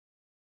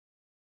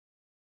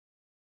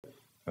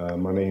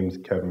My name is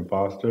Kevin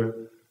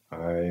Foster.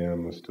 I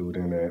am a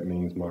student at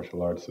Means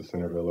Martial Arts of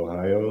Centerville,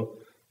 Ohio.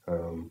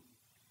 Um,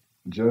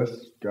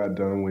 just got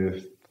done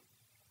with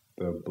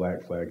the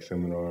Black Flag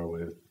seminar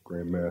with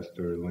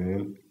Grandmaster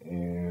Lynn,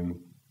 and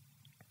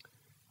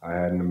I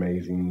had an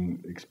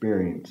amazing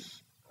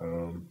experience.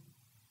 Um,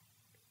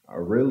 I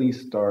really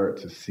start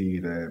to see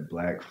that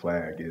Black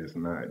Flag is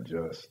not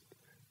just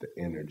the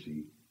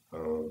energy.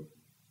 Um,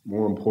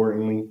 More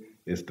importantly,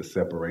 it's the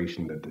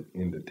separation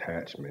in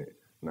detachment,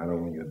 not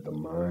only of the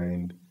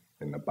mind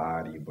and the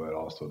body, but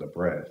also the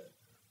breath.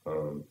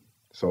 Um,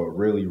 so it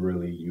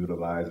really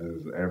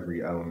utilizes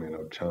every element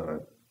of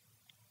Chan.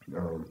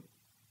 Um,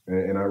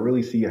 and I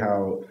really see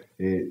how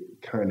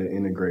it kind of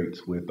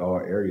integrates with all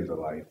areas of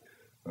life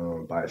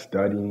by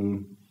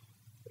studying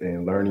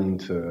and learning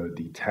to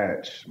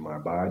detach my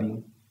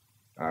body.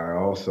 I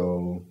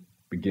also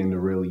begin to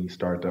really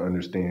start to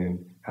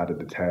understand how to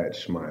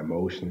detach my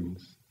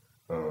emotions,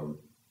 um,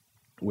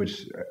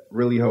 which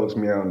really helps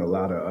me out in a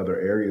lot of other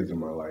areas of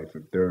my life.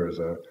 If there is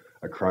a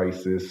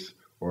crisis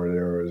or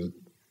there is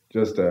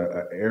just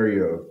a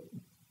area of,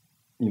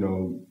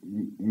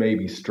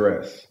 maybe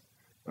stress,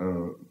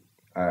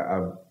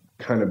 I've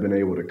kind of been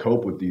able to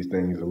cope with these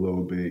things a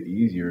little bit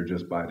easier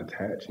just by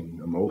detaching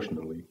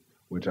emotionally,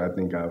 which I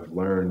think I've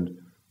learned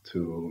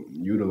to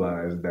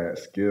utilize that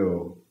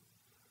skill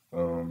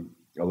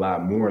a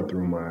lot more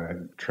through my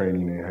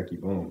training in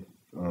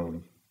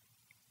HKB.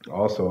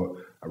 Also,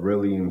 I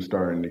really am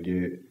starting to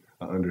get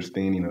an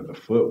understanding of the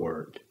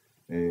footwork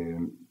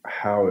and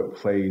how it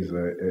plays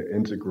an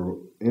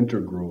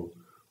integral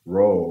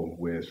role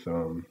with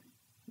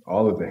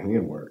all of the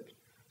handwork.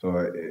 So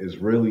it's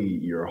really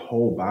your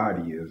whole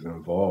body is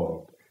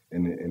involved,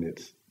 and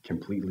it's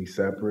completely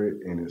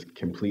separate and it's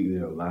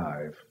completely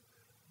alive.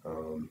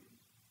 Um,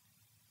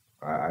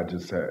 I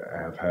just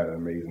have had an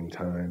amazing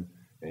time,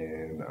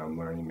 and I'm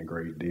learning a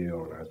great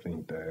deal. And I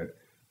think that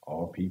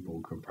all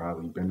people could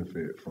probably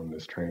benefit from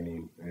this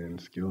training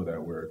and skill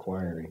that we're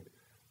acquiring.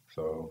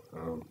 So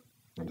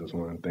I just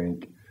want to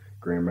thank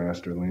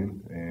Grandmaster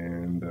Lin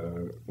and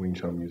the Wing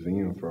Chun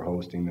Museum for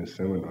hosting this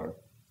seminar.